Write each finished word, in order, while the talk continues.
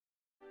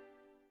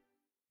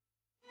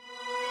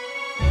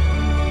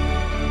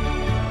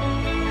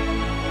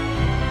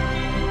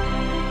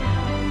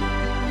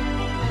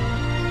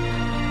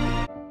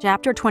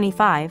Chapter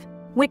 25,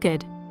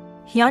 Wicked.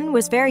 Hyun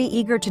was very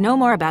eager to know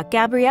more about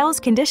Gabrielle's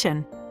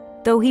condition.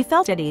 Though he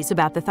felt at ease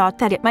about the thought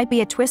that it might be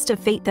a twist of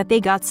fate that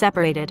they got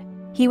separated,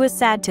 he was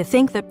sad to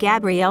think that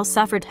Gabrielle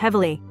suffered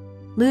heavily.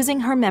 Losing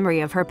her memory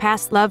of her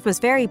past love was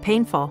very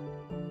painful.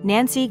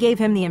 Nancy gave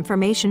him the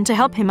information to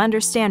help him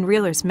understand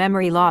Reeler's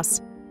memory loss.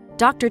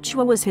 Dr.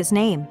 Chua was his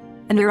name,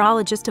 a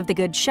neurologist of the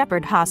Good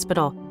Shepherd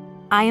Hospital.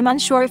 I am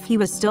unsure if he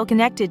was still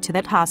connected to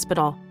that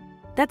hospital.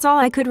 That's all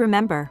I could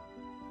remember.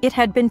 It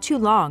had been too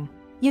long.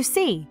 You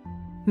see.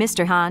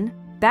 Mr. Han,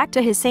 back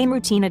to his same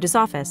routine at his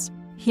office,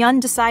 Hyun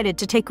decided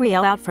to take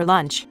Riel out for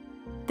lunch.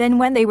 Then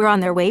when they were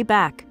on their way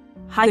back,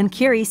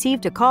 Hyun-ki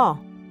received a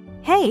call.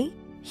 Hey,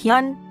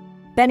 Hyun.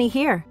 Benny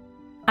here.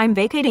 I'm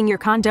vacating your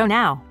condo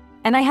now,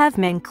 and I have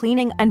men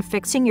cleaning and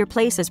fixing your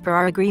place as per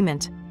our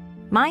agreement.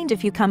 Mind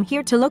if you come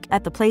here to look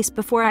at the place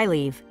before I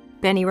leave?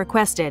 Benny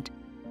requested.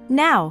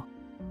 Now.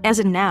 As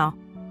in now.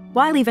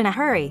 Why leave in a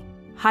hurry?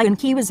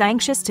 Hyun-ki was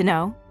anxious to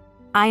know.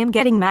 I am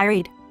getting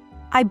married.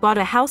 I bought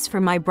a house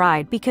for my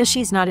bride because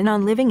she's not in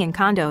on living in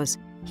condos.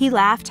 He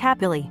laughed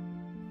happily.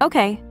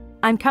 Okay,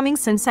 I'm coming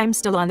since I'm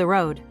still on the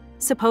road.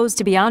 Supposed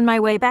to be on my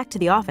way back to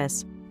the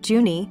office.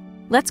 Junie,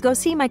 let's go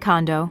see my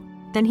condo.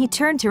 Then he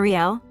turned to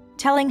Riel,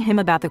 telling him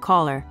about the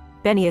caller.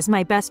 Benny is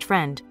my best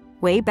friend,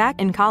 way back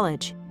in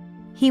college.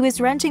 He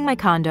was renting my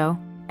condo,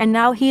 and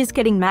now he is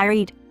getting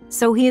married,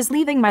 so he is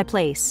leaving my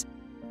place.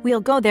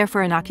 We'll go there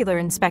for an ocular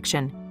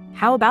inspection.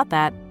 How about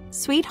that,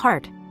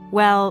 sweetheart?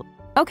 Well,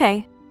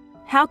 okay.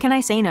 How can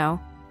I say no?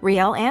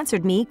 Riel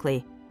answered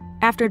meekly.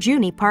 After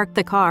Junie parked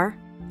the car,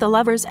 the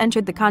lovers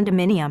entered the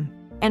condominium,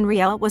 and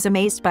Riel was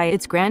amazed by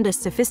its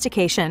grandest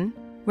sophistication,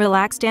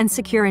 relaxed and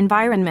secure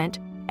environment,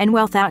 and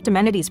well-thought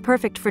amenities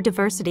perfect for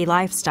diversity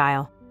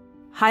lifestyle.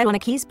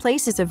 Hyun-ki's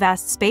place is a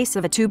vast space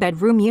of a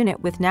two-bedroom unit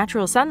with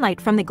natural sunlight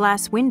from the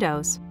glass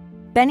windows.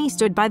 Benny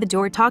stood by the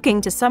door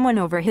talking to someone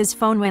over his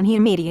phone when he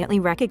immediately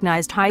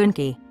recognized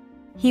Hyun-ki.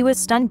 He was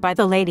stunned by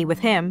the lady with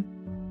him.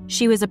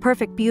 She was a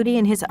perfect beauty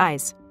in his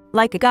eyes,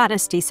 like a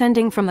goddess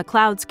descending from the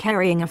clouds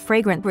carrying a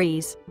fragrant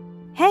breeze.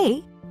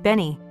 Hey,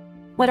 Benny.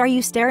 What are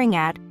you staring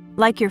at,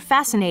 like you're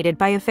fascinated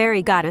by a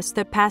fairy goddess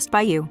that passed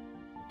by you?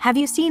 Have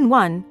you seen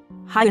one?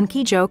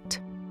 Hyun-ki joked.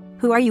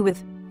 Who are you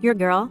with, your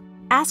girl?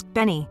 Asked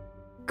Benny.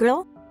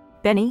 Girl?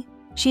 Benny,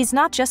 she's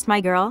not just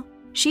my girl,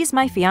 she's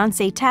my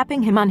fiancé,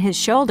 tapping him on his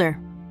shoulder.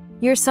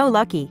 You're so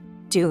lucky,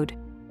 dude.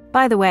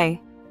 By the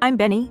way, I'm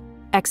Benny,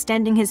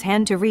 extending his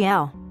hand to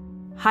Riel.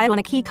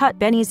 Hyun-ki cut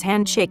Benny's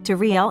handshake to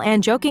Riel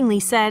and jokingly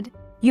said,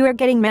 You are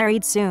getting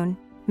married soon,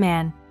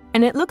 man.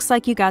 And it looks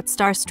like you got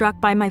starstruck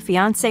by my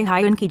fiancé.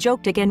 Hyun-ki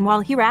joked again while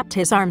he wrapped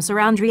his arms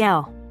around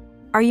Riel.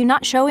 Are you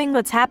not showing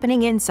what's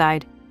happening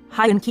inside?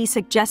 Hyun-ki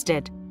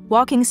suggested,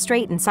 walking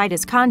straight inside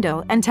his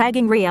condo and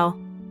tagging Riel.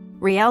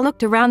 Riel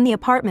looked around the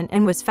apartment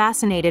and was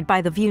fascinated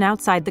by the view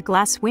outside the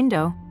glass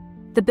window.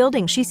 The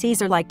buildings she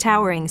sees are like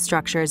towering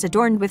structures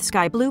adorned with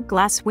sky blue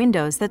glass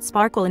windows that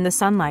sparkle in the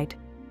sunlight.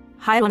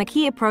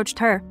 Hyun-ki approached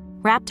her,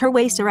 wrapped her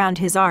waist around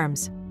his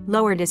arms,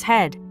 lowered his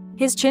head,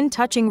 his chin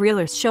touching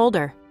Rieler's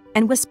shoulder,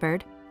 and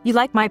whispered, You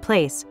like my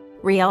place?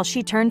 Riel.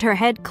 She turned her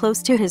head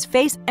close to his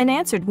face and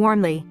answered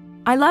warmly,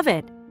 I love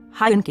it,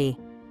 Hyun-ki.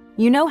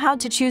 You know how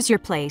to choose your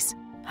place,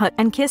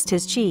 and kissed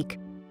his cheek.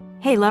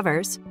 Hey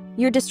lovers,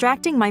 you're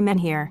distracting my men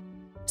here.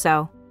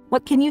 So,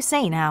 what can you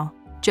say now,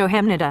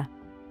 Johemnida?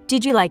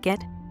 Did you like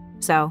it?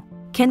 So,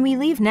 can we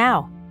leave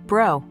now,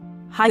 bro?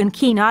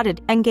 Hyun-ki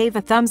nodded and gave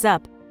a thumbs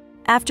up.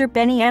 After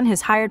Benny and his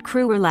hired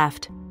crew were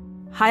left,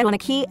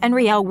 Hyun-ki and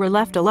Riel were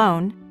left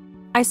alone.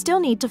 I still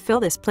need to fill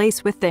this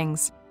place with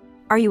things.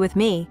 Are you with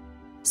me?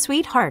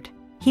 Sweetheart,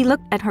 he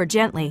looked at her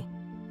gently.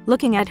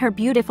 Looking at her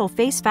beautiful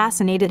face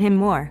fascinated him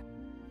more.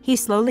 He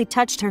slowly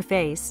touched her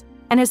face,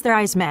 and as their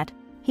eyes met,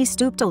 he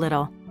stooped a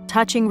little,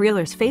 touching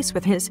Rieler's face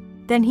with his,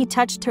 then he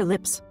touched her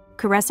lips,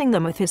 caressing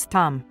them with his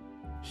thumb.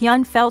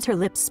 Hyun felt her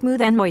lips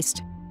smooth and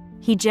moist.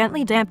 He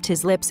gently damped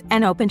his lips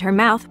and opened her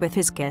mouth with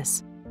his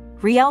kiss.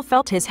 Riel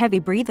felt his heavy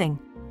breathing.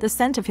 The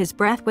scent of his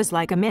breath was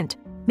like a mint,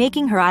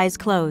 making her eyes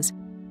close.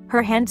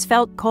 Her hands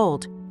felt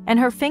cold, and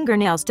her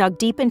fingernails dug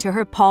deep into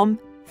her palm,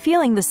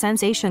 feeling the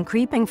sensation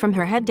creeping from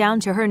her head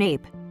down to her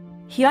nape.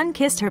 Hyun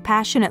kissed her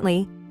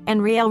passionately,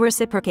 and Riel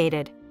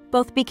reciprocated.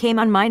 Both became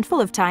unmindful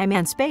of time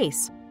and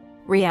space.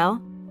 Riel,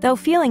 though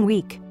feeling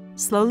weak,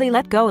 slowly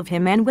let go of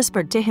him and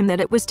whispered to him that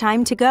it was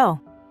time to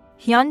go.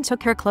 Hyun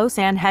took her close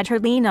and had her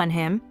lean on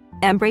him,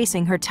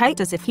 embracing her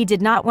tight as if he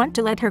did not want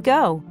to let her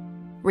go.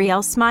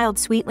 Riel smiled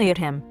sweetly at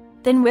him,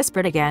 then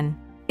whispered again,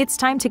 It's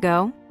time to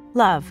go,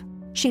 love.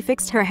 She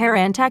fixed her hair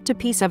and tacked a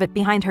piece of it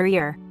behind her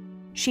ear.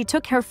 She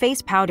took her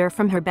face powder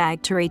from her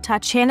bag to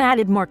retouch and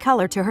added more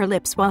color to her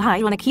lips while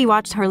Hyun-ki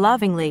watched her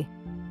lovingly.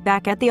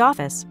 Back at the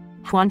office,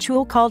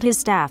 Hwan-chul called his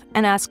staff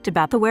and asked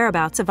about the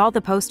whereabouts of all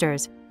the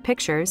posters,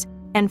 pictures,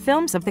 and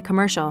films of the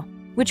commercial,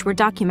 which were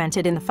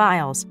documented in the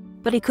files,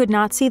 but he could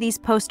not see these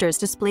posters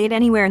displayed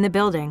anywhere in the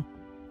building.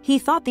 He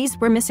thought these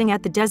were missing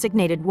at the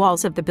designated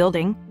walls of the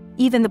building,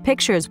 even the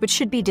pictures which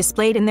should be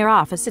displayed in their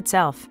office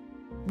itself.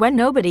 When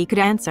nobody could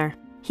answer,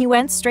 He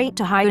went straight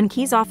to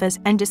Hyun-ki's office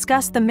and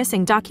discussed the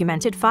missing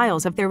documented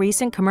files of their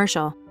recent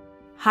commercial.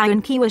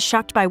 Hyun-ki was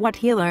shocked by what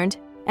he learned,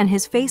 and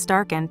his face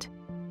darkened.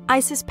 "I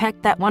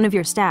suspect that one of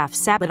your staff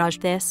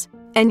sabotaged this,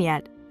 and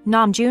yet,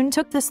 Namjoon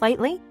took this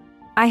lightly?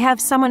 I have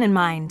someone in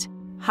mind,"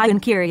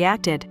 Hyun-ki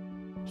reacted.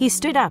 He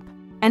stood up,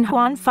 and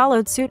Hwan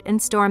followed suit and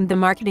stormed the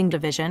marketing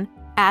division,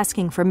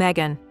 asking for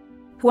Megan.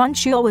 Hwan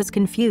Chul was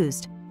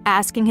confused,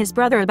 asking his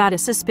brother about a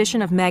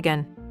suspicion of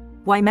Megan.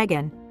 "Why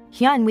Megan?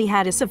 Hyun, we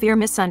had a severe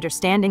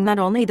misunderstanding that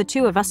only the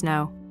two of us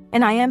know,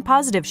 and I am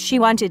positive she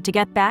wanted to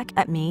get back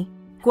at me."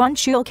 Hwan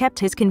Chul kept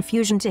his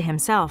confusion to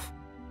himself.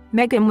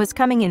 Megan was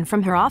coming in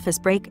from her office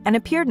break and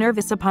appeared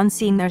nervous upon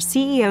seeing their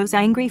CEO's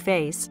angry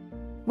face.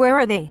 "Where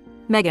are they,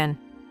 Megan?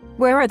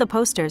 Where are the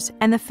posters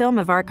and the film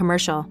of our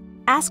commercial?"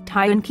 asked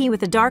Hyun-ki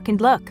with a darkened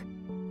look.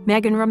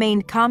 Megan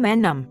remained calm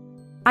and numb.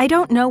 "I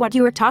don't know what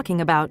you are talking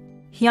about,"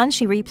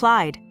 Hyun-shi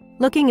replied,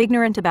 looking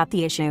ignorant about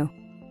the issue.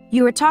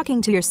 "You are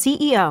talking to your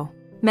CEO,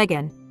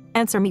 Megan.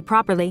 Answer me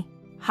properly."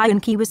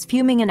 Hyun-ki was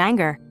fuming in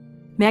anger.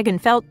 Megan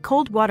felt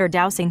cold water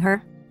dousing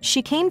her.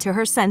 She came to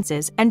her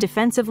senses and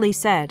defensively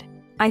said,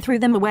 "I threw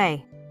them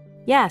away."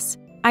 "Yes,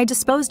 I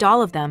disposed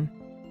all of them."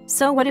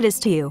 "So what it is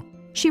to you?"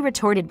 she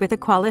retorted with a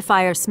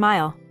qualifier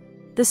smile.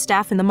 The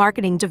staff in the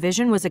marketing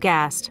division was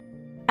aghast.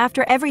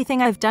 "After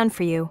everything I've done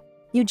for you,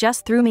 you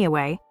just threw me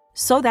away,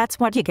 so that's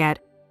what you get."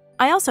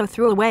 "I also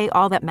threw away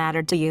all that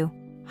mattered to you."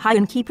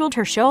 Hyun-ki pulled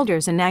her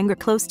shoulders in anger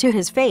close to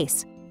his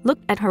face,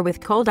 looked at her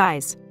with cold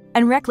eyes,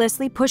 and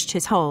recklessly pushed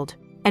his hold,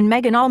 and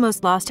Megan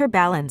almost lost her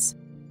balance.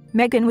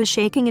 Megan was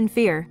shaking in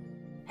fear.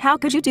 "How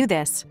could you do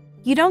this?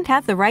 You don't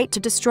have the right to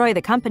destroy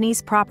the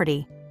company's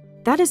property.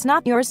 That is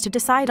not yours to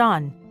decide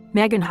on."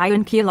 Megan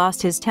Hyun-ki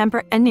lost his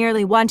temper and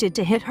nearly wanted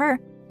to hit her,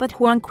 but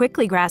Hwan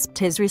quickly grasped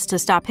his wrist to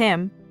stop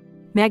him.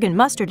 Megan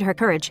mustered her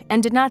courage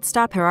and did not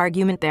stop her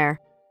argument there.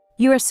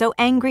 "You are so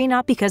angry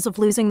not because of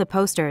losing the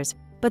posters,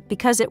 but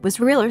because it was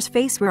Realer's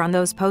face were on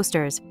those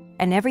posters,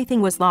 and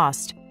everything was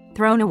lost,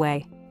 thrown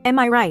away. Am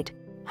I right,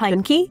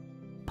 Hyun-ki?"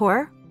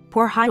 Poor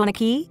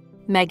Hyun-ki,"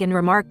 Megan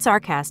remarked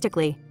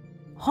sarcastically.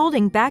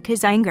 Holding back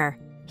his anger,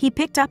 he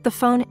picked up the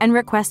phone and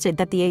requested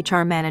that the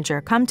HR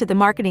manager come to the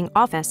marketing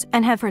office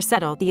and have her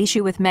settle the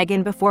issue with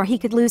Megan before he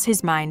could lose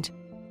his mind.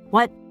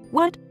 What?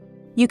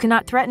 "You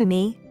cannot threaten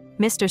me,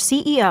 Mr.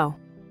 CEO.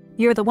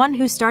 You're the one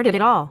who started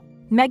it all."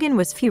 Megan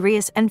was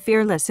furious and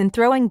fearless in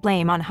throwing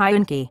blame on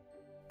Hyun-ki.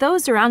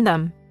 Those around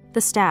them,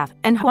 the staff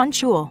and Hwan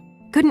Chul,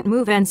 couldn't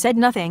move and said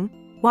nothing,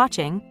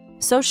 watching,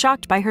 so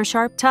shocked by her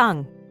sharp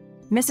tongue.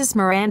 Mrs.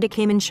 Miranda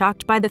came in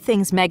shocked by the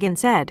things Megan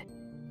said.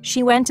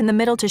 She went in the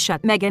middle to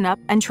shut Megan up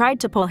and tried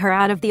to pull her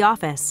out of the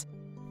office.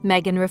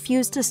 Megan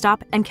refused to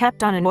stop and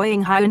kept on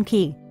annoying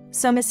Hyun-ki,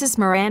 so Mrs.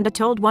 Miranda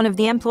told one of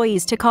the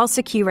employees to call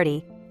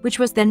security, which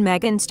was then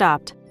Megan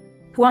stopped.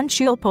 Hwan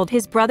Chul pulled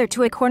his brother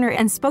to a corner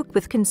and spoke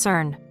with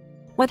concern.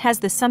 "What has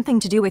this something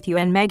to do with you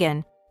and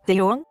Megan,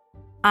 Theong?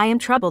 I am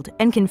troubled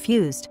and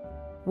confused.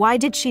 Why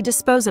did she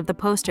dispose of the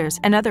posters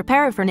and other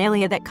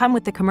paraphernalia that come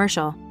with the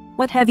commercial?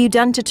 What have you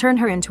done to turn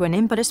her into an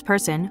impetuous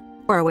person,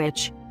 or a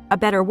witch? A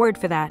better word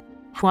for that."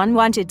 Hwan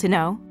wanted to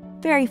know,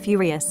 very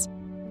furious.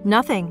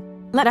 "Nothing.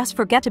 Let us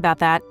forget about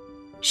that.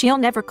 She'll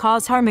never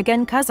cause harm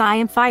again cause I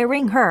am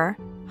firing her,"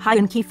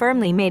 Hyun-ki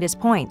firmly made his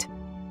point.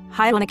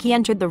 Hyun-ki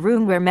entered the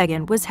room where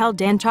Megan was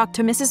held and talked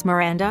to Mrs.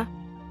 Miranda.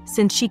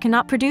 "Since she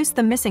cannot produce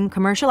the missing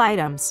commercial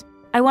items,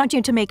 I want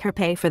you to make her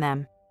pay for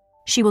them.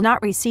 She will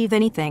not receive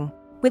anything,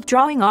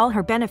 withdrawing all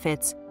her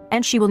benefits,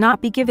 and she will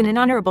not be given an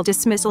honorable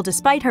dismissal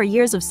despite her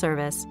years of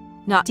service.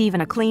 Not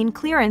even a clean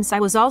clearance. I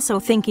was also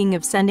thinking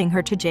of sending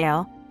her to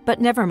jail,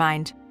 but never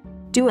mind.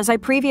 Do as I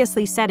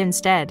previously said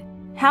instead."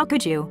 "How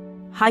could you,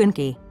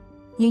 Hyun-ki?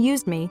 You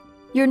used me.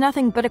 You're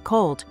nothing but a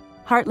cold,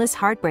 heartless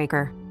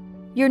heartbreaker.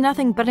 You're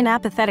nothing but an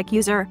apathetic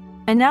user,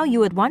 and now you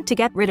would want to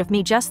get rid of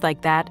me just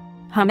like that."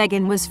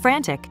 Megan was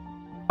frantic.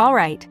 "All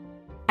right.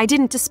 I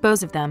didn't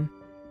dispose of them.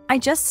 I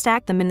just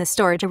stacked them in the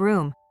storage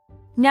room."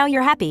 "Now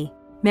you're happy,"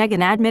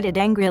 Megan admitted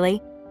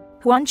angrily.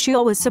 Hwan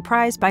Chul was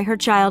surprised by her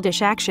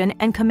childish action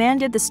and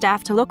commanded the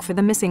staff to look for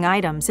the missing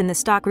items in the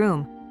stock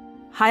room.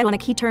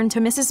 Hyun-ki turned to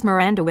Mrs.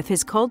 Miranda with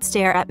his cold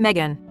stare at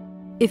Megan.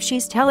 If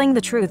she's telling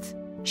the truth,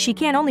 she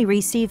can only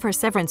receive her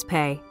severance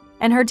pay,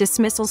 and her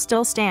dismissal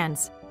still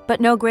stands, but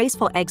no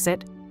graceful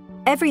exit.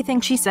 Everything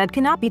she said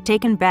cannot be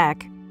taken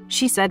back.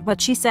 She said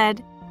what she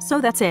said, so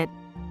that's it.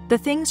 The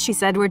things she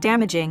said were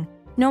damaging.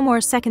 No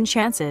more second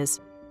chances.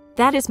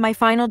 That is my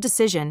final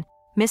decision.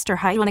 Mr.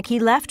 Hyun-ki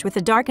left with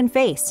a darkened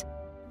face.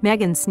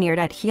 Megan sneered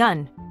at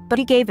Hyun, but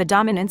he gave a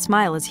dominant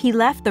smile as he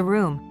left the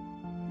room.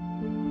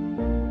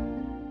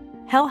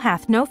 Hell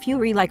hath no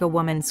fury like a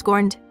woman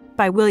scorned,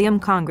 by William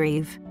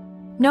Congreve.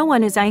 No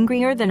one is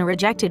angrier than a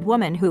rejected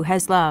woman who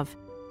has love.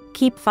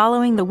 Keep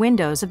following the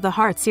Windows of the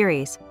Heart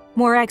series.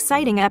 More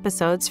exciting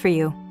episodes for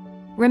you.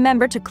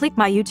 Remember to click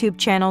my YouTube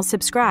channel,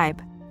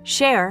 subscribe,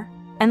 share,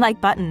 and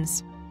like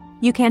buttons.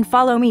 You can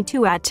follow me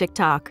too at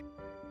TikTok.